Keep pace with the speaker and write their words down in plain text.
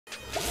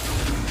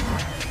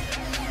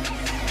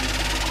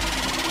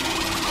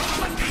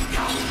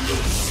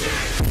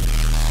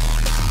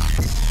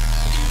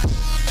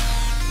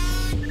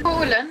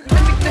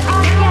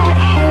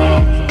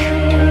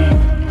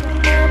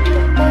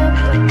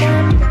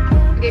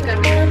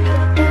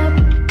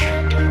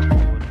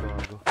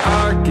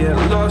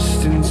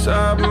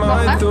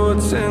my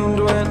thoughts end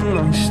when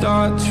I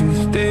start to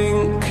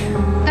think.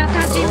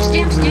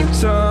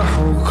 James.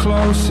 How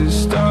close it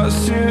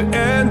starts to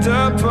end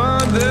up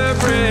on the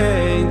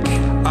brink.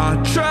 I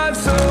tried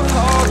so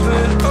hard,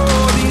 but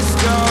all these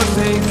scars,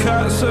 they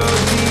cut so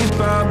deep,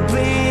 I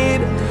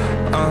bleed.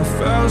 I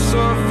fell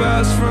so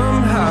fast from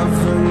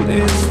heaven,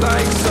 it's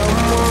like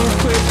someone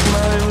clipped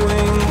my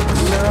wings.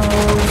 Now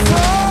I'm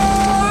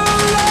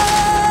falling,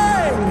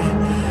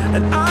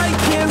 and I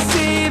can't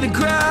see the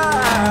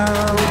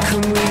ground.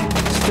 Can we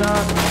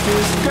stop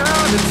this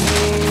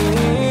gravity?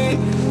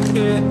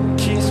 It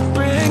keeps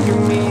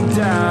bringing me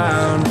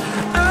down.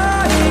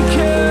 I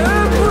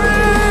can't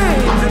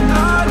breathe, and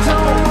I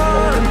don't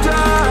wanna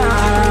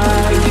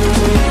die. Can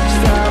we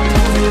stop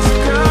this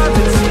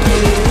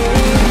gravity?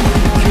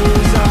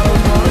 'Cause I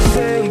don't wanna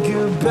say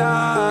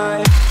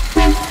goodbye.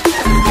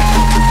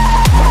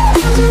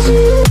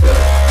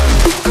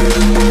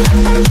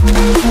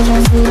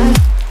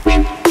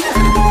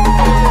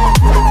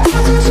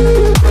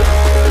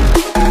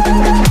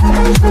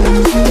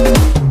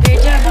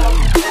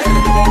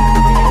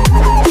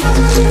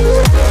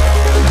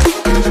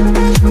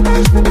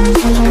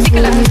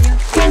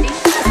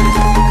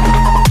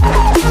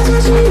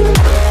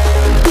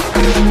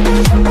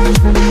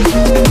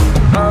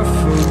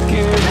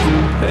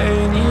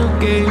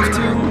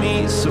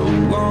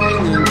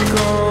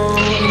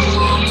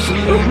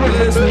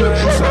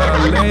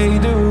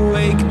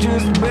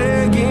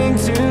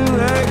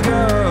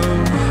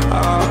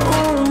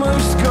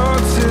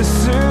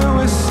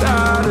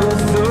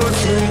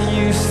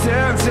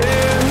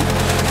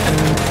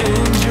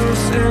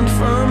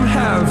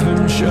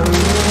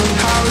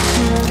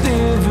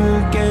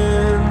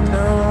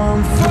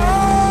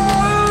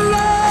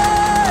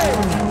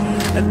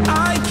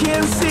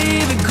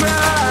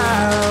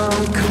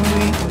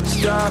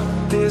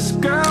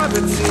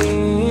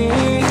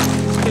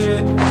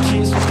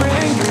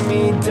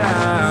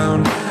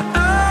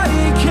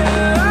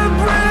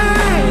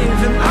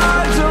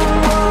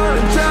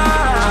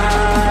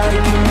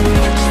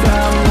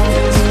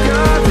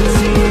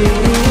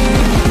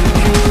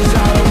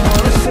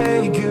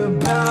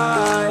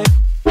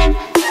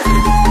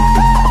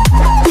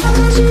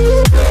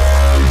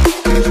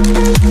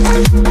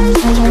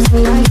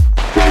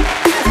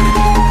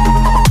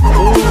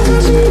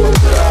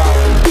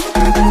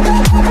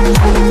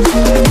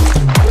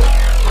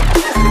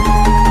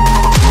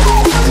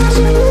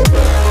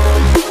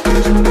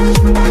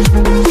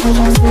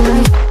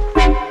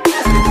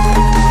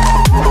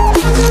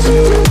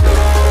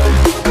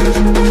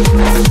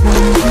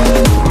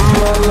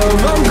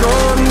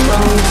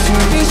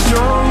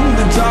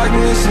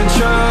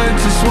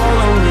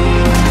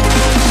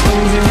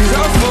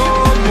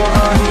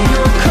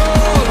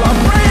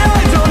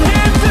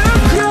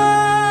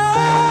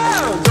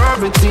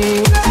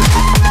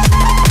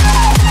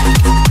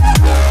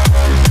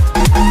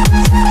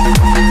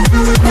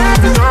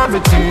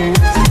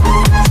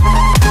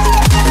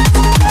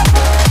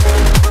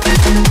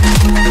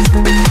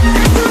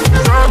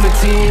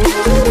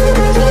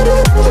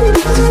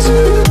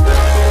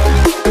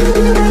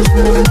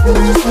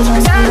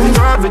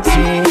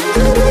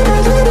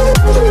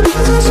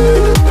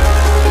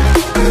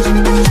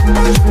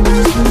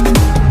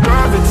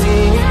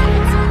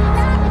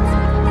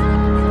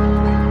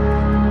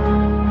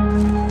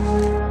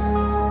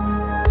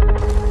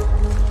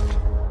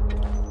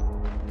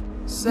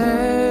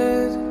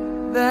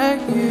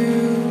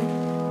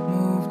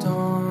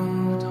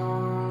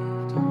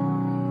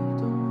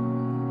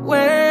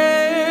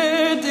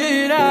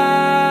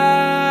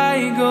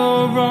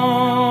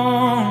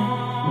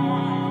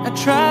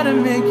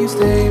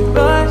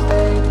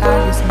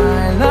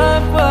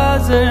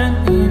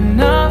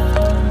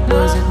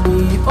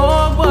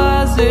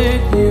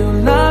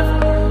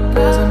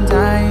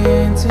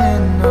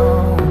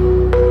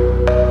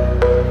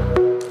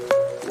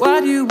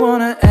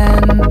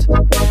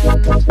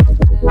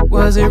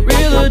 Was it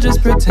real or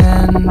just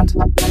pretend?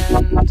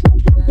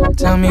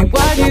 Tell me,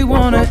 why do you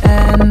wanna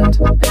end?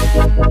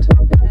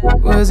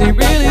 Was he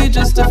really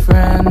just a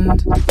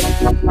friend?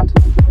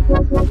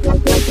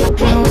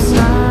 No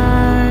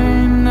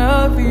sign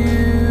of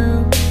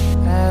you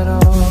at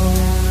all.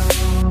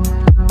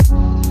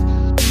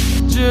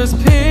 Just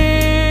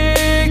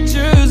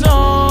pictures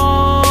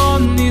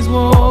on these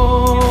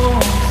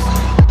walls,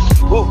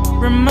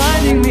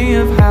 reminding me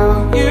of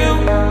how you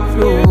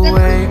threw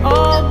away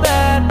all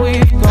that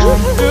we've gone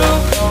through.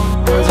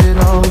 Was it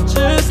all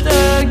just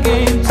a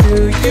game to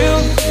you?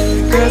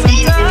 'Cause I'm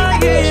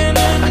dying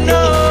to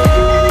know.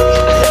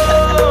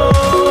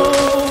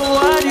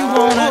 Why do you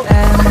wanna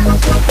end?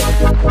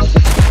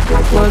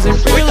 Was it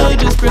real or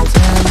just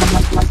pretend?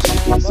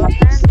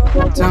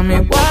 Tell me,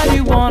 why do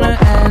you wanna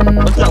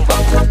end?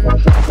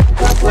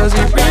 Was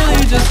it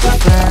really just a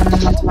friend?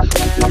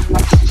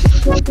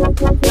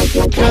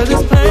 'Cause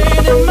it's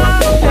playing in my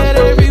head,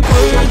 every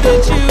word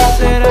that you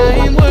said, I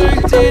ain't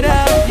worked it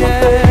out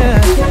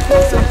yet.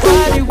 So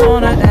why do you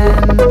wanna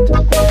end?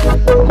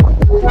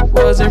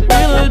 Was it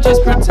real or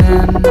just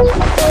pretend?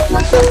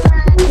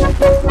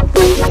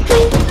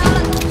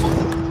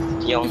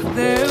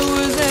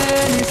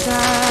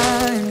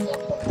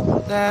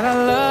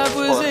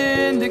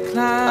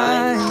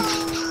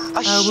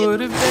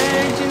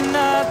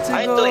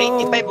 Ay, ago,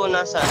 285 o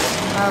nasa.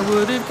 I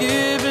would have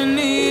given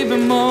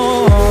even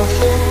more.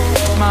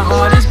 My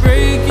heart is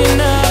breaking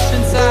up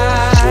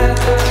inside.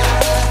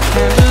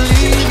 Can't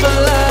believe my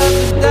love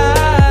has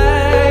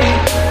died.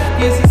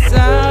 Guess it's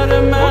out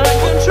of my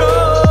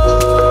control.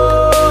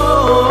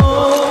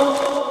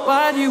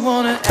 Why do you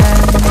wanna end?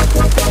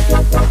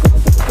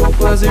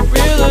 Was it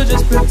real or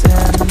just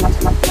pretend?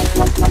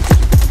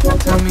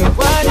 Tell me,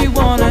 why do you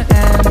wanna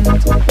end?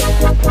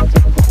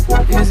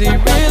 Is he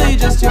really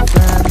just your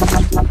friend?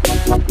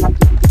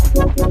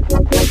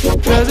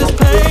 Cause it's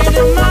playing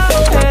in my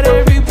head,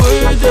 every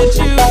word that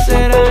you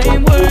said, I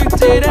ain't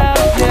worked it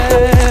out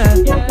yet.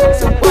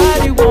 So why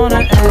do you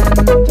wanna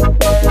end?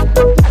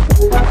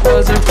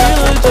 Was it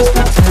real or just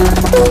pretend?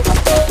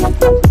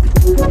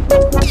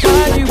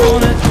 Why do you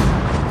wanna?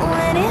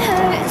 When it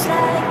hurts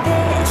like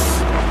this,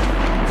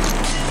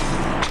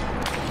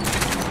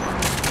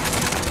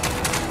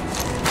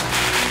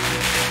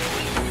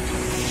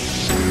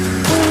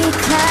 we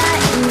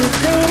climb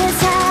greater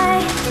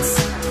heights,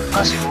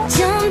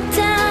 jump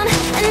down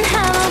and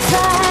have a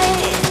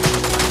fight.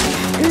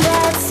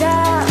 That's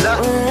all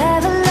we'll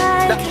ever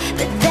like,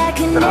 but that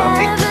can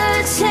never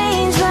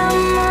change my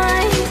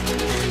mind.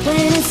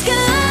 When it's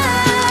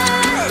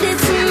good,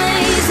 it's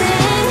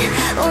amazing.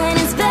 When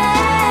it's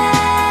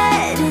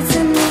bad, it's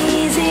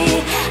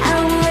uneasy. I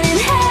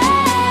wouldn't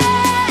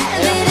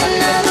have it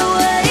another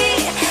way.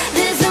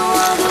 There's no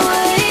other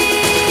way.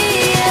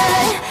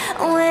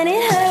 When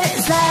it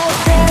hurts like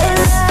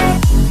this,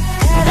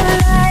 never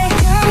like,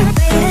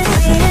 beat it,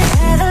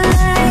 never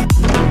like,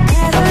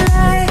 never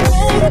like,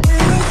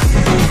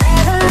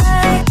 never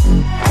like,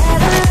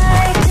 never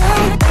like,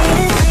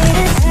 beat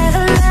it,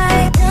 never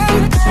like,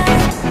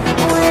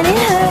 when it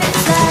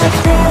hurts like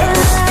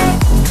this,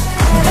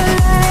 never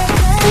like,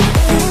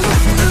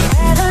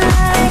 never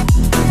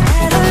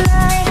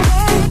like, never like,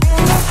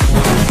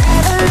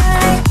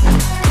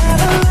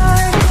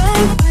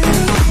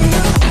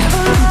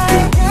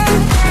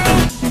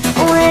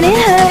 when it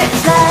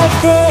hurts like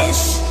this.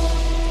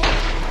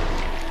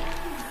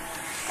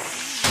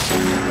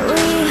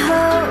 We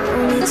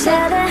hold each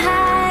other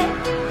high,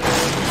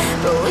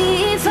 but we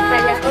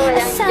fall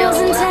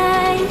 1,000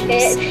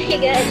 times.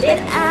 But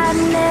I'd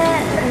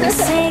never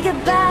say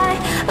goodbye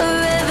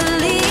or ever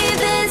leave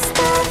this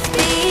stuff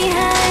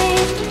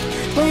behind.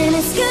 When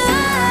it's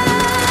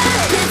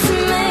good, it's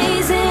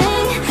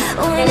amazing.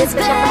 When it's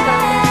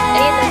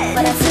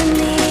bad, it's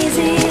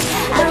uneasy.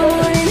 I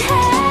wouldn't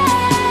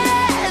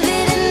have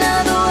it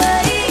another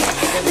way.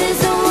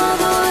 There's no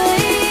other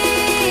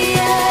way.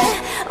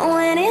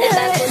 When it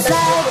hurts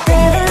like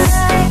this,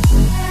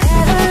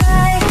 never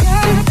like,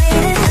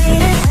 beat it,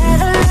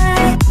 never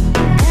like,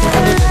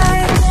 never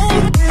like,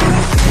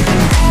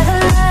 never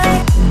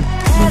like,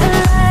 never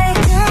like,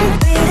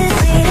 beat it,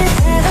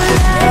 never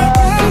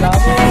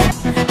like,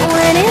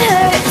 when it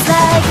hurts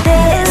like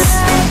this,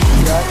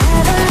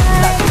 never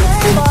like,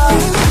 never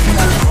like,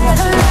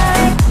 never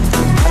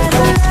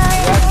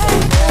like,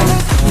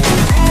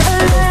 never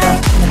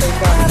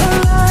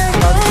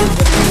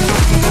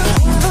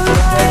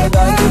like,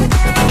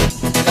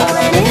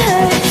 when it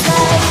hurts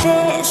like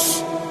this.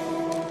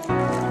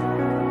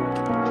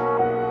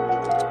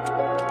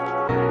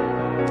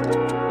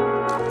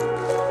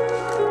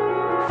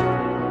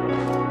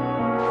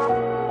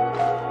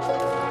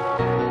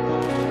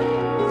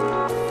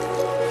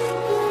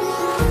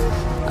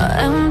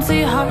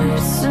 Empty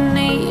hearts and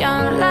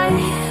neon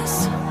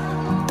lights,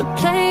 they're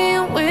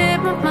playing with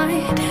my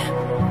mind.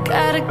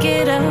 Gotta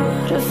get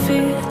out of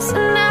here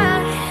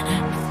tonight.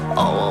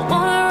 Oh, I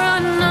wanna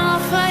run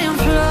off and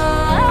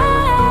fly,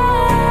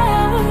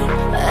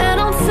 and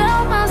I'll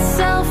tell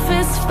myself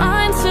it's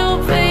fine to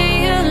be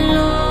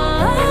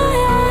alone,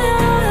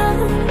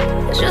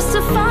 just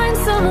to find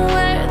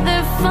somewhere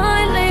that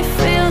finally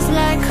feels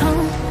like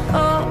home.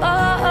 Oh,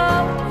 oh,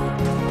 oh.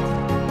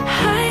 I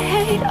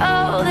hate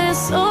all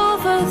this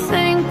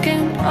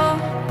overthinking. Oh,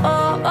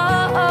 oh,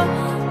 oh, oh.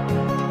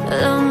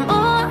 The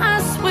more I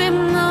swim,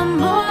 the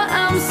more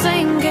I'm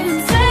sinking.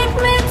 Take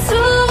me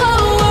to a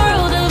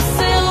world of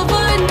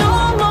silver. No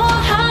more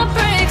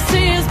heartbreaks,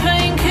 tears,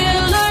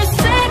 painkillers.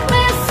 Take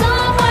me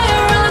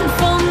somewhere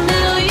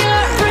unfamiliar.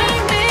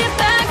 Bring me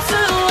back to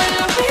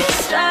where we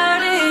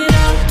started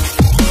out.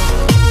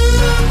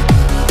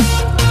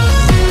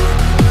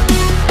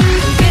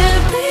 Get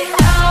me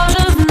out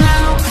of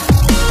now,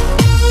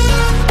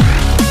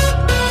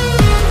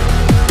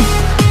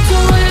 to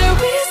where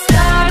we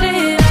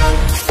started out.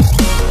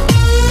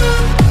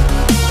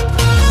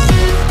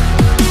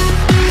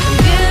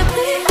 Get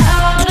me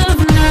out of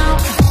now,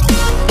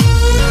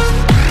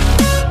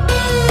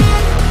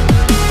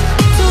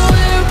 to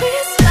where we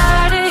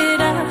started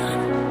out.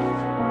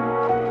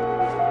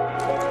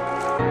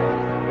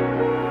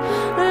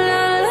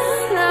 La la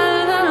la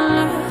la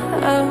la,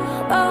 oh,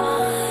 oh.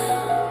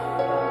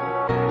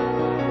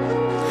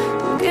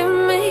 Get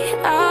me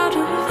out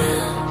of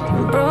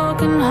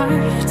broken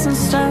hearts and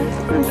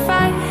starting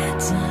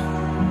fights,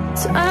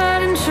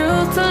 turning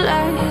truth to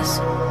lies.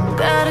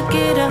 Gotta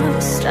get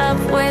up, stop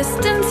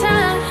wasting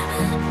time.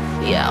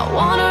 Yeah, I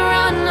wanna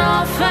run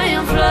off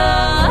and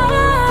fly.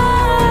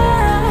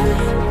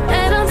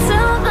 And I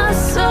tell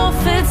myself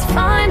it's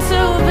fine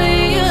to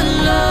be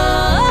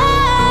alone,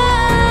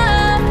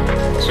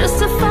 just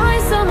to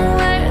find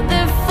somewhere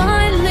that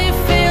finally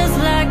feels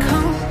like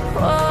home.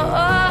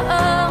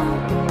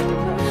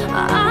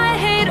 I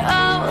hate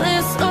all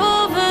this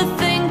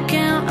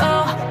overthinking.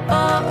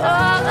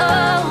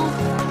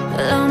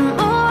 The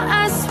more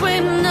I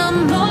swim, the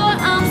more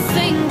I'm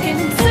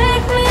sinking.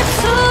 Take me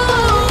to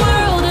a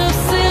world of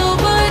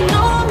silver,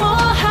 no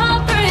more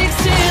heartbreaks,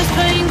 tears,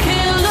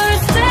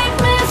 painkillers. Take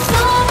me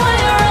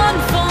somewhere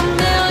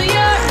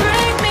unfamiliar,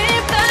 bring me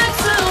back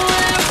to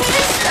where we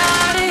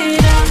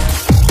started out.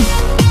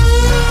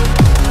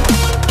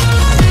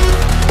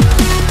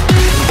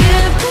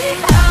 Get me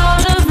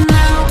out of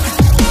now,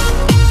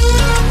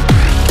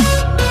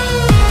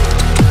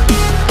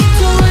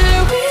 to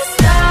where we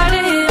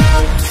started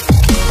out.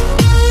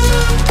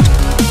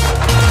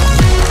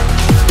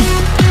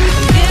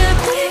 Get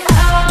me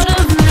out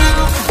of now,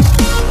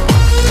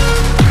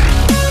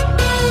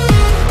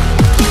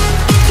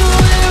 to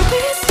where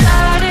we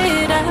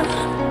started out.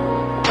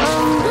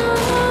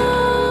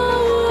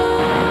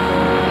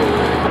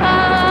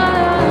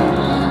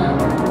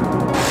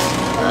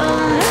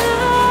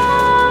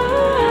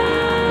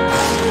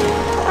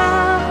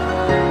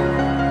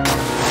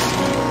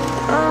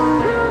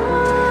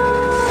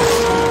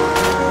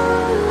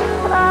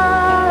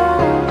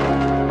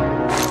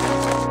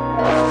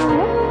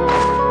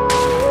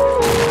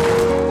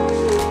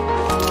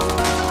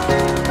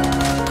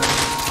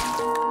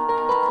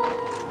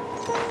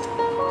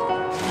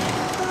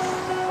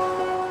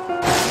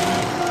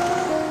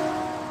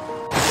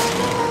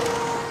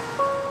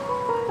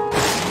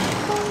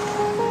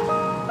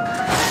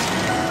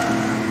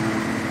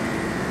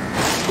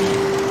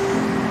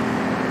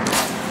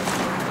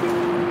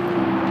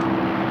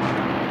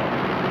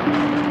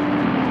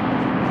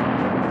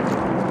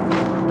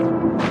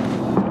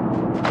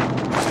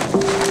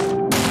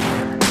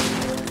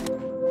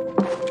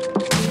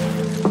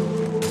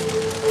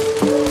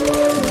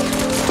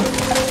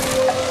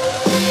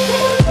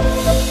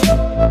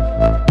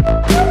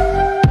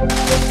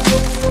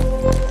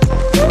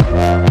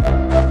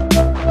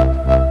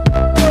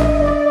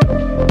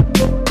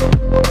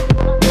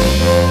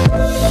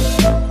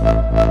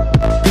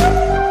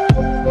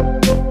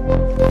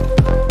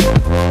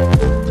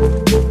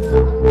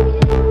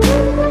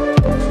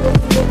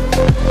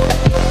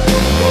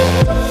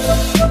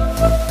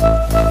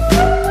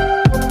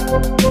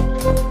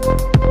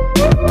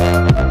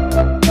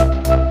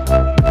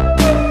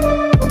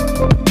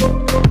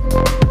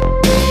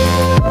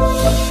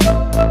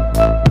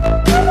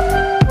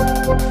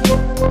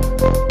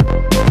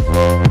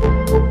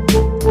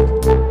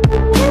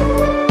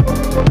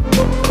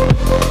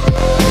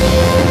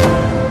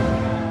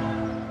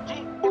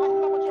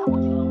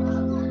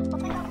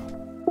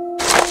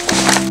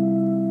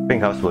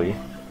 Pink houseboy.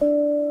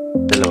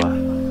 Dalawa.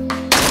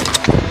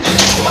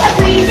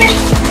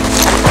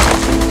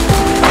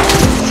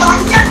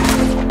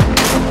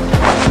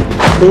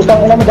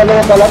 Utang ina mo,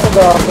 dalawa pala ito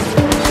ba?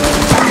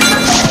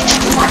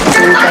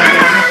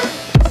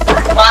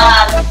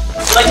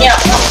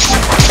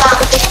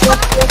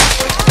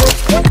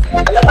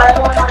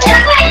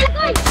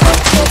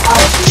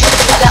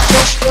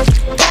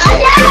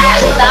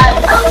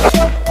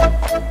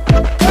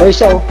 Ay,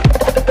 siya oh.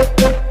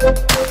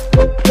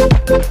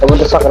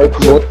 Tawag na sa crate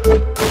boat.